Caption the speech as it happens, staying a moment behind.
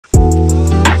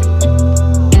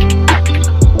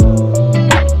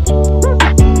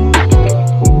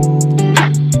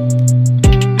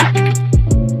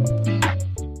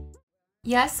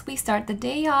yes, we start the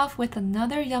day off with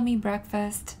another yummy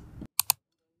breakfast.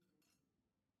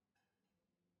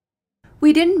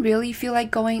 We didn't really feel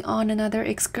like going on another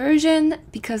excursion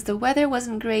because the weather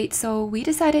wasn't great, so we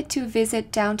decided to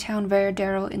visit downtown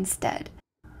Varadero instead.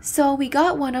 So we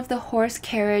got one of the horse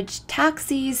carriage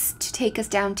taxis to take us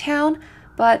downtown,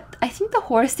 but I think the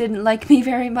horse didn't like me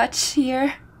very much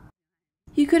here.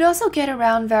 You could also get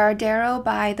around Varadero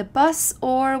by the bus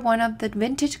or one of the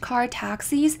vintage car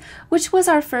taxis, which was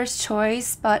our first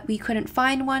choice, but we couldn't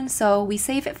find one, so we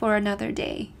saved it for another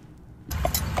day.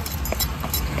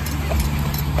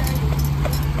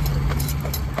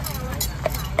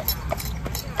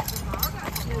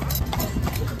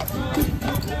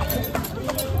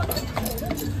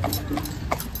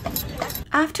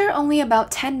 After only about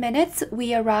 10 minutes,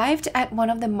 we arrived at one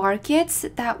of the markets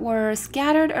that were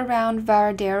scattered around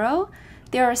Varadero.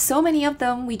 There are so many of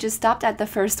them, we just stopped at the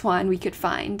first one we could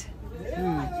find.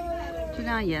 这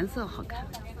张颜色好看，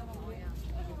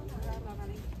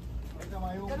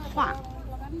画，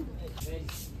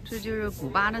这就是古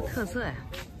巴的特色呀。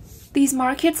 These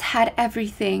markets had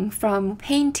everything from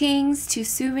paintings to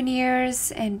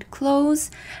souvenirs and clothes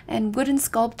and wooden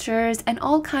sculptures and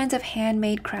all kinds of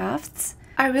handmade crafts.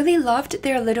 I really loved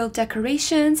their little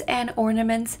decorations and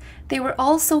ornaments. They were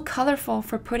all so colorful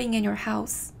for putting in your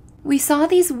house. We saw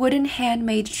these wooden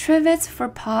handmade trivets for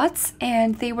pots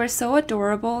and they were so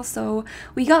adorable, so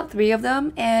we got 3 of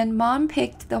them and Mom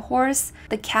picked the horse,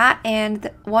 the cat, and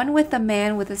the one with the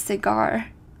man with a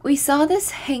cigar. We saw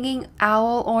this hanging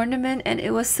owl ornament and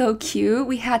it was so cute.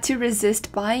 We had to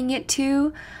resist buying it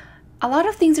too. A lot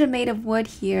of things are made of wood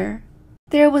here.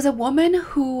 There was a woman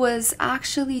who was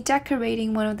actually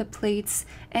decorating one of the plates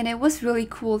and it was really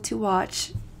cool to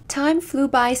watch. Time flew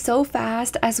by so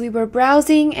fast as we were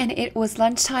browsing and it was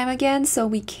lunchtime again, so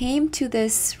we came to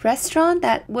this restaurant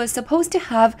that was supposed to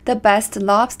have the best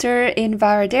lobster in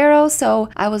Varadero, so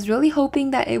I was really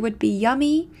hoping that it would be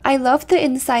yummy. I loved the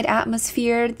inside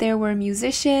atmosphere. There were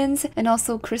musicians and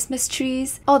also Christmas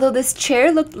trees, although this chair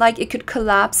looked like it could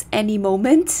collapse any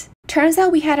moment. Turns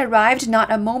out we had arrived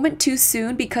not a moment too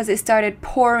soon because it started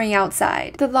pouring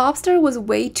outside. The lobster was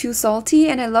way too salty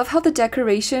and I love how the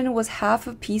decoration was half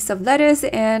a piece of lettuce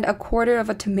and a quarter of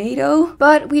a tomato.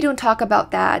 But we don't talk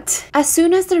about that. As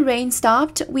soon as the rain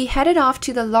stopped, we headed off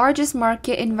to the largest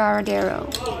market in Varadero.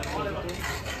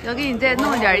 要给你再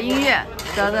弄点音乐，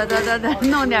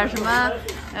弄点什么，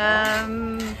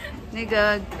那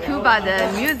个 Cuba 的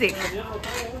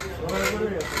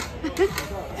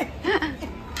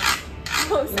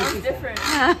music。Oh, sounds different.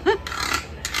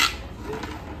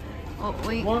 Oh,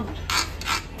 wait.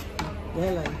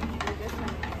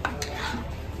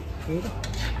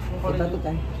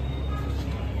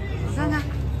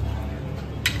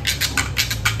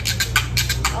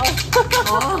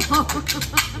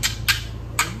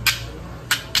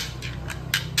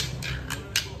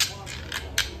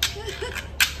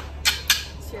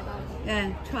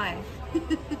 Yeah, try.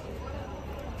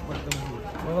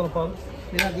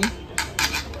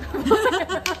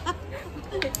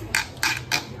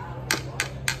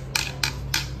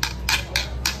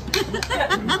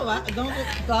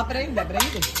 Tô aprende.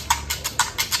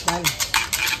 Dale.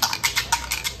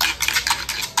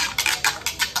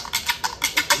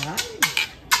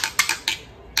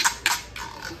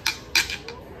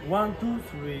 1, 2,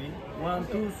 3. 1,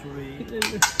 2, 3.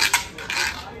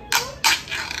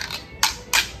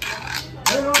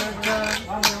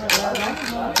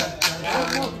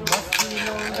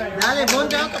 Dale,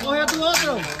 ponte otro, coge tu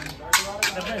otro.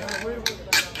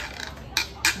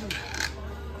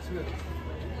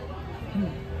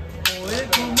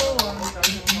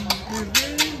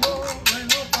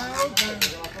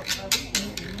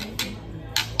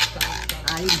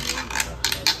 Ahí.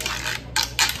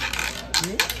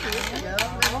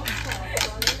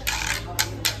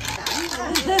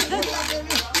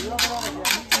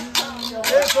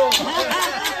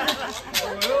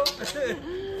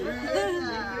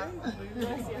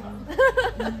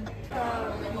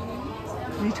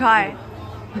 You try.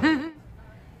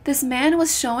 This man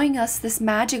was showing us this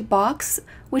magic box,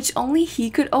 which only he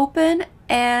could open,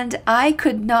 and I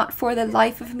could not for the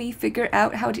life of me figure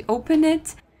out how to open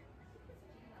it.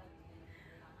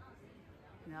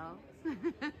 No.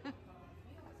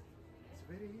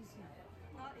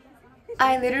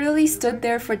 I literally stood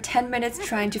there for 10 minutes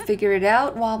trying to figure it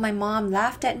out while my mom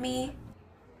laughed at me.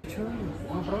 No,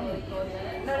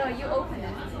 you open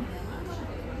it.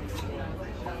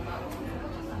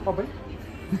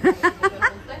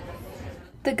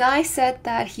 The guy said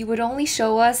that he would only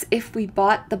show us if we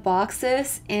bought the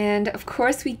boxes, and of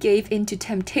course we gave in to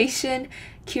temptation.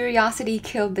 Curiosity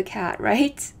killed the cat,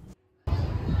 right?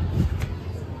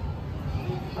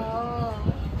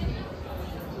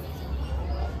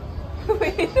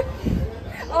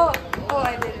 Oh,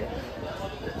 I did it.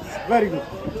 Very good.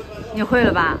 你会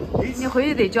了吧？你回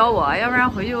去得教我，要不然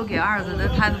回去我给儿子的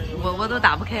我都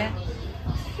打不开。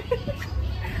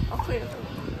我会了。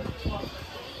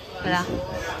回来。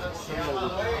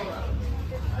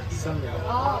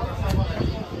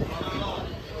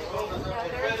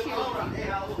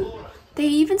They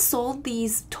even sold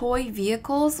these toy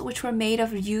vehicles which were made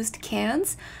of used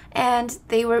cans, and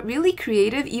they were really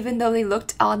creative even though they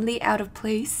looked oddly out of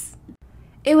place.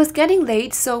 It was getting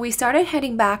late, so we started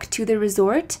heading back to the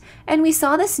resort, and we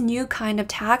saw this new kind of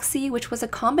taxi which was a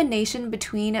combination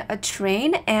between a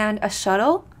train and a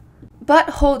shuttle. But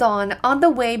hold on the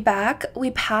way back,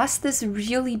 we passed this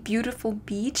really beautiful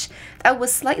beach that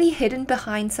was slightly hidden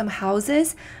behind some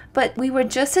houses, but we were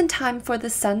just in time for the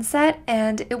sunset,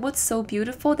 and it was so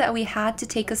beautiful that we had to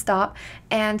take a stop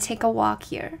and take a walk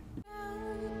here.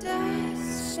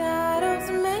 Shadows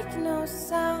make no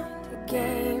sound, a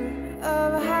game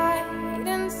of hide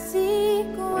and seek.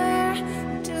 Where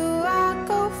do I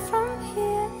go from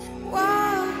here?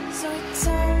 Walls are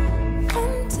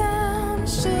tumbling down,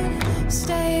 should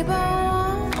stay but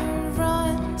wanna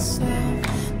run slow.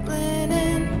 Lit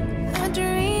in a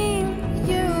dream,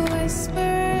 you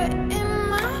whisper in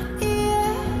my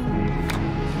ear.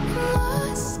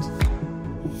 Lost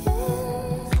in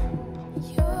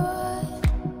your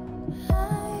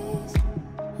eyes,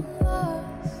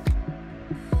 lost.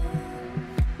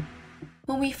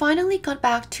 When we finally got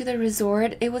back to the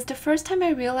resort, it was the first time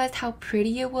I realized how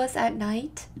pretty it was at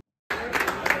night.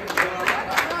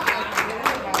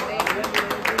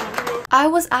 I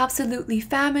was absolutely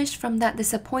famished from that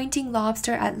disappointing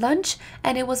lobster at lunch,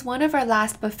 and it was one of our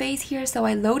last buffets here, so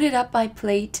I loaded up my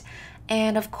plate.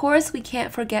 And of course, we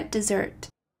can't forget dessert.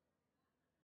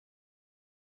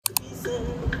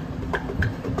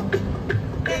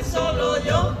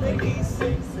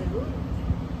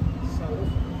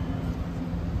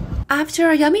 After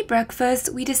our yummy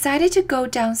breakfast, we decided to go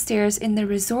downstairs in the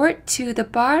resort to the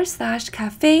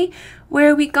bar/cafe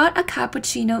where we got a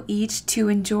cappuccino each to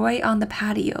enjoy on the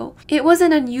patio. It was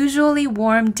an unusually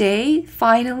warm day,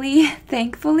 finally,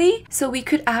 thankfully, so we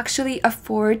could actually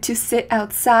afford to sit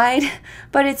outside,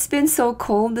 but it's been so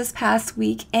cold this past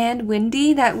week and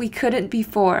windy that we couldn't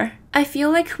before. I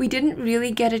feel like we didn't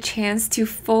really get a chance to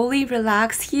fully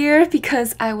relax here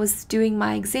because I was doing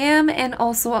my exam and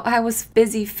also I was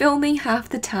busy filming half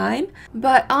the time.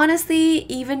 But honestly,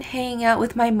 even hanging out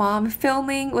with my mom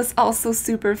filming was also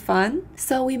super fun.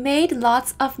 So we made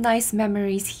lots of nice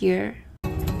memories here.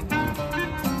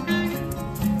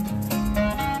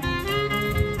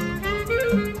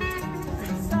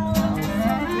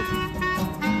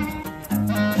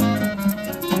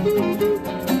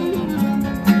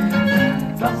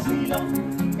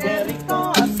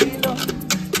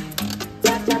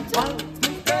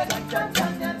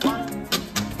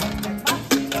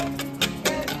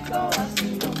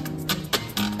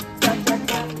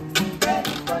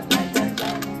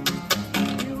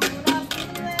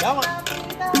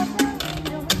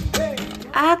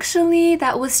 Actually,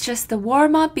 that was just the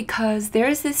warm-up because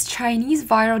there's this Chinese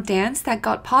viral dance that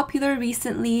got popular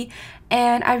recently,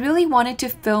 and I really wanted to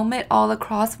film it all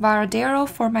across Varadero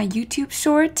for my YouTube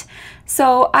short.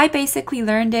 So I basically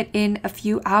learned it in a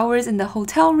few hours in the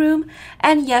hotel room,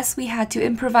 and yes, we had to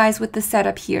improvise with the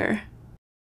setup here.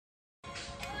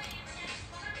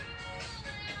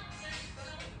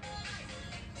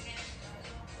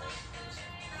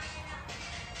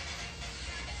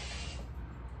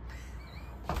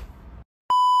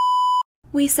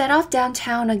 We set off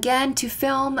downtown again to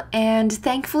film, and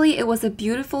thankfully it was a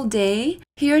beautiful day.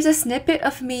 Here's a snippet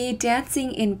of me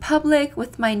dancing in public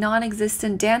with my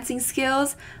non-existent dancing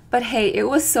skills, but hey, it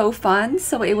was so fun,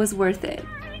 so it was worth it.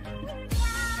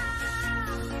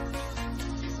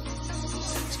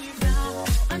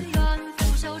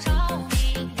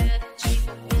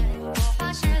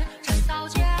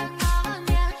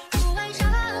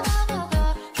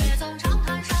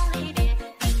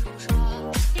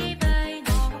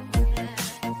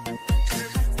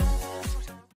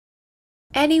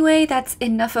 Anyway, that's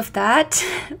enough of that.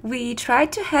 We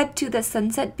tried to head to the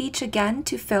sunset beach again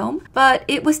to film, but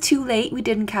it was too late. We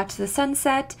didn't catch the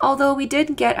sunset, although we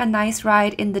did get a nice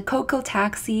ride in the Coco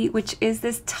taxi, which is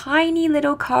this tiny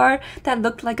little car that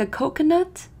looked like a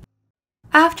coconut.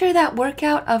 After that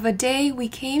workout of a day, we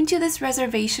came to this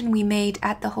reservation we made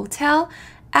at the hotel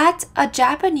at a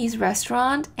Japanese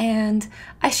restaurant, and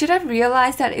I should have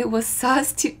realized that it was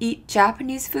sus to eat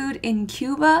Japanese food in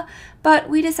Cuba, but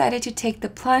we decided to take the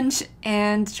plunge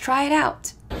and try it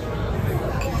out.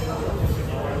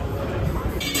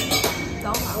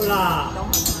 Hola.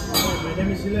 My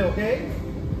name is Ile, okay?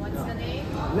 What's the name?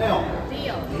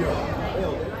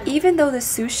 Even though the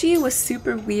sushi was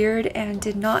super weird and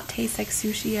did not taste like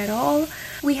sushi at all,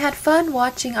 we had fun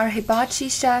watching our hibachi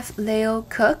chef Leo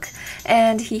cook,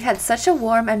 and he had such a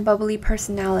warm and bubbly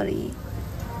personality.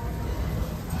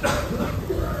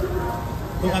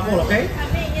 Coca-Cola, okay?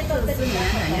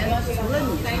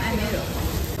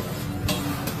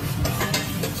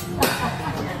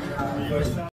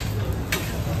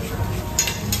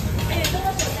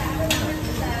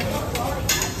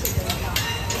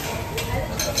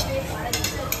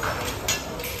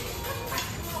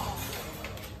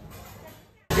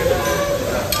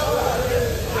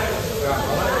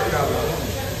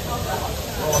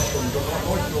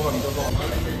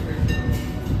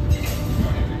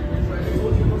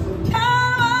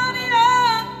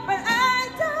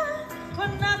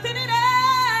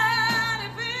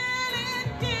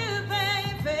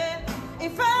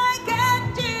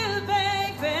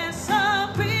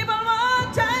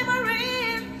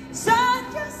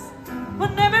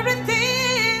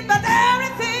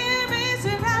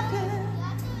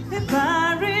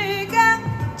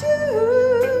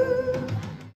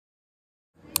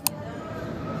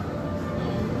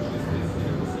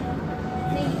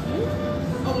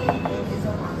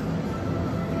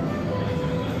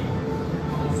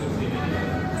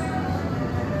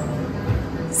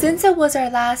 Since it was our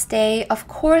last day, of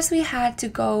course we had to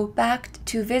go back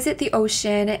to visit the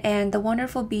ocean and the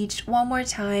wonderful beach one more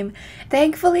time.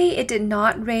 Thankfully, it did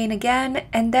not rain again,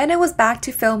 and then it was back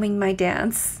to filming my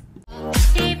dance.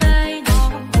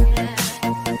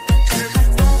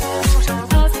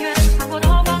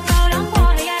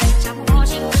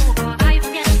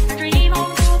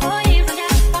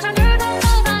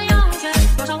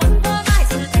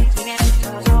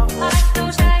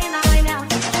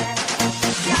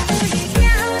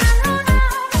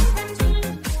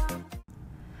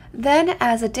 Then,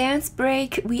 as a dance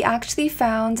break, we actually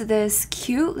found this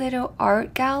cute little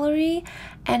art gallery,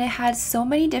 and it had so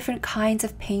many different kinds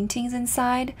of paintings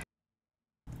inside.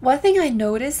 One thing I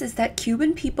noticed is that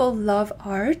Cuban people love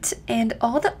art, and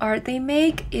all the art they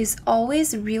make is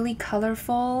always really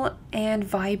colorful and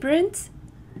vibrant.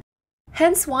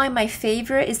 Hence why my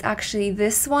favorite is actually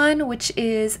this one, which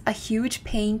is a huge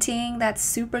painting that's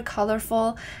super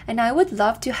colorful, and I would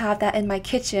love to have that in my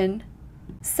kitchen.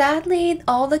 Sadly,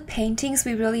 all the paintings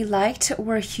we really liked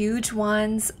were huge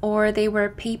ones, or they were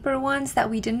paper ones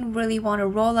that we didn't really want to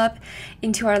roll up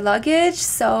into our luggage,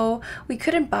 so we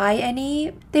couldn't buy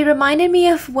any. They reminded me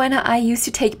of when I used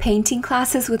to take painting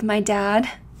classes with my dad.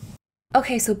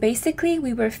 Okay, so basically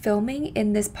we were filming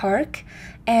in this park,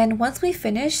 and once we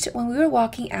finished, when we were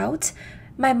walking out,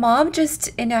 my mom just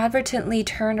inadvertently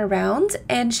turned around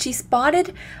and she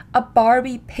spotted a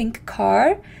Barbie pink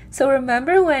car. So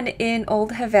remember when in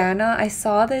Old Havana I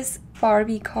saw this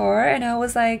Barbie car and I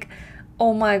was like,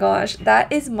 oh my gosh,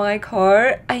 that is my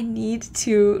car. I need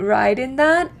to ride in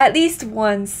that at least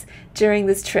once during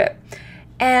this trip.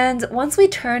 And once we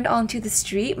turned onto the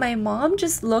street, my mom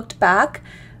just looked back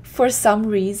for some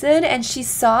reason and she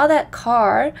saw that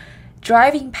car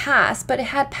driving past, but it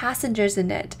had passengers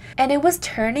in it, and it was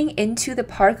turning into the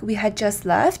park we had just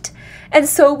left. And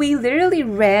so we literally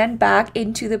ran back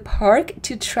into the park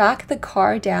to track the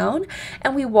car down,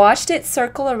 and we watched it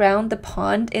circle around the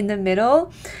pond in the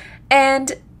middle.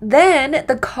 And then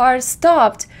the car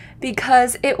stopped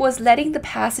because it was letting the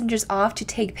passengers off to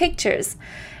take pictures,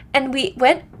 and we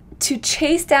went to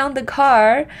chase down the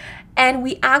car. And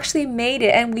we actually made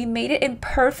it, and we made it in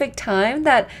perfect time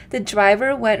that the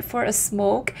driver went for a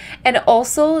smoke, and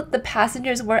also the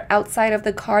passengers were outside of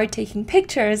the car taking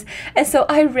pictures. And so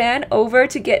I ran over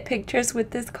to get pictures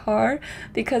with this car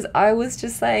because I was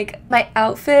just like, my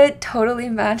outfit totally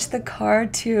matched the car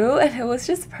too, and it was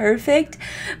just perfect.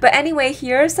 But anyway,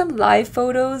 here are some live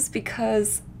photos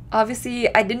because obviously,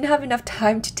 I didn't have enough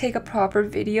time to take a proper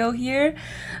video here,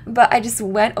 but I just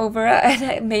went over and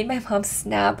I made my mom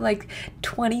snap like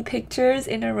 20 pictures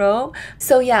in a row.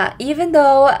 So yeah, even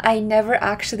though I never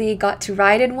actually got to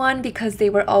ride in one because they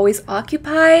were always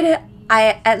occupied,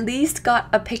 I at least got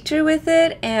a picture with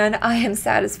it and I am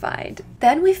satisfied.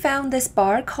 Then we found this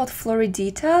bar called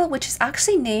Floridita, which is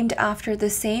actually named after the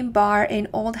same bar in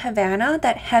Old Havana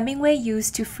that Hemingway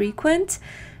used to frequent.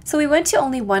 So we went to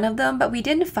only one of them, but we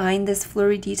didn't find this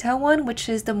Floridita one, which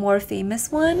is the more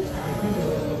famous one.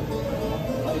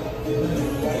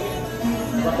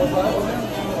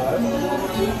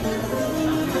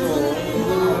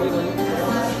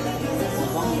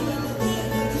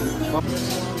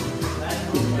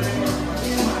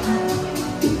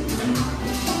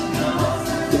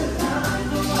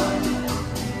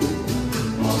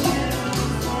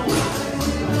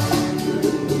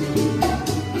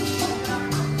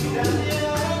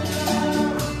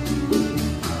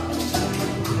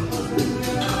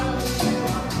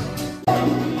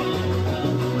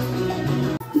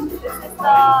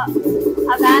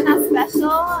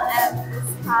 espresso, and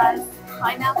this has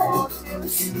pineapple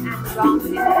juice and rum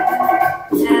in it.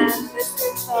 And this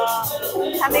is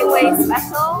the Hemingway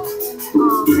special.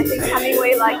 I think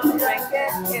Hemingway likes to drink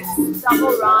it. It's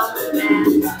double rum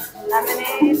and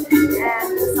lemonade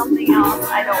and something else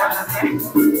I don't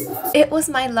remember. It was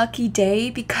my lucky day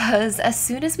because as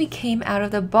soon as we came out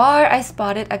of the bar, I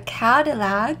spotted a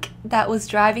Cadillac that was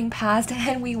driving past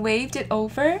and we waved it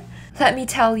over. Let me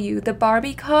tell you, the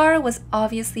Barbie car was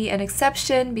obviously an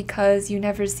exception because you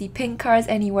never see pink cars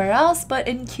anywhere else but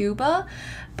in Cuba.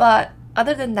 But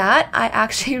other than that, I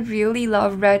actually really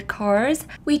love red cars.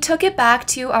 We took it back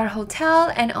to our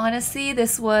hotel and honestly,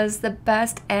 this was the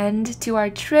best end to our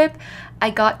trip. I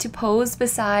got to pose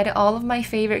beside all of my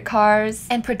favorite cars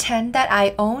and pretend that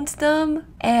I owned them.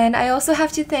 And I also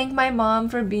have to thank my mom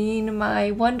for being my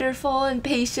wonderful and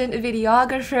patient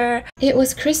videographer. It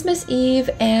was Christmas Eve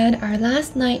and our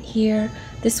last night here.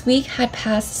 This week had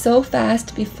passed so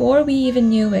fast before we even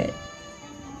knew it.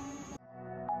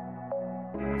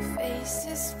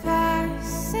 Faces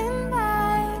passing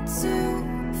by too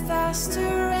fast to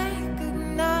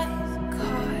recognize.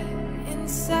 Caught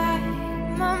inside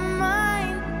my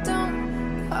mind,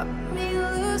 don't cut me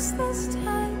loose this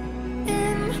time.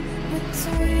 In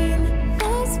between